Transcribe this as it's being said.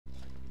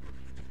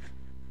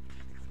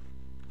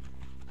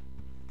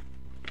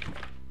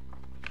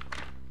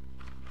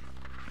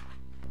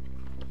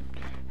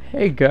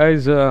Hey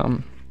guys,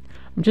 I'm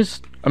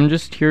just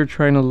here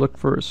trying to look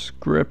for a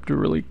script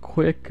really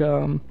quick.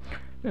 A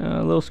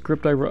little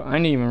script I wrote. I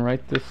didn't even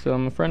write this.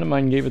 A friend of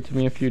mine gave it to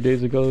me a few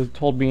days ago.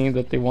 Told me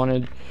that they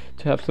wanted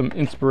to have some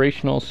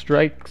inspirational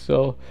strike,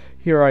 so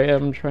here I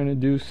am trying to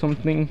do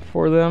something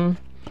for them.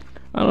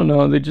 I don't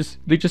know. They just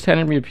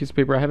handed me a piece of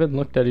paper. I haven't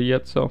looked at it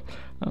yet, so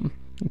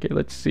okay,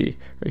 let's see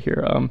right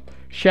here.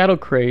 Shadow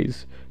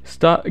Kraze.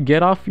 Stop.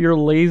 Get off your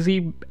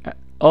lazy.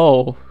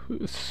 Oh,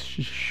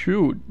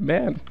 shoot,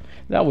 man,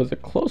 that was a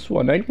close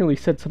one. I nearly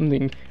said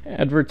something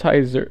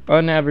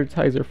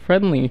unadvertiser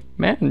friendly.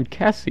 Man,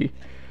 Cassie.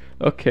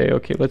 Okay,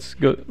 let's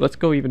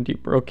go even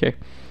deeper. Okay,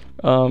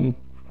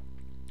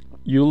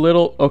 you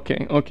little.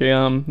 Okay.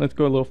 Let's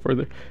go a little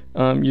further.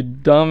 You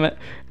dumb.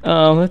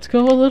 Let's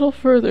go a little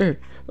further.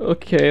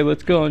 Okay,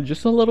 let's go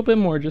just a little bit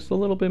more. Just a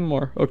little bit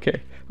more.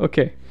 Okay.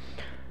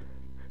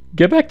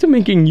 Get back to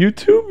making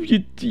YouTube,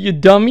 you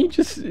dummy.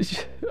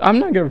 Just I'm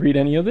not gonna read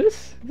any of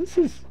this. This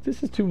is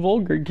too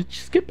vulgar.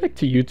 Just get back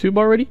to YouTube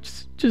already.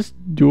 Just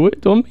do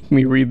it. Don't make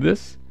me read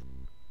this.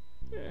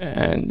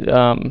 And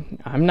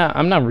I'm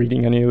not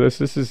reading any of this.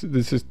 This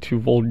is too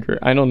vulgar.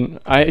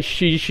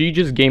 She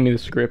just gave me the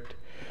script.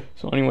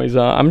 So anyways,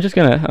 I'm just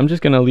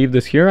gonna leave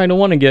this here. I don't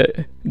want to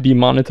get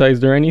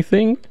demonetized or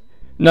anything.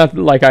 Not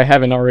like I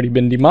haven't already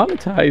been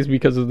demonetized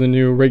because of the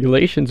new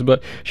regulations,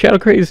 but Shadow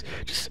Kraze,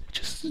 just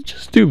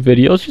do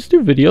videos. Just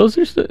do videos.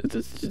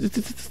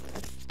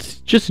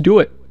 Just do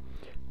it.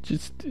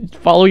 Just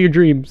follow your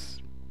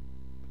dreams,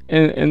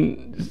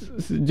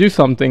 and do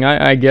something.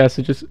 I guess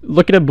just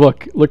look at a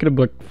book.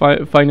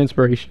 Find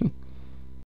inspiration.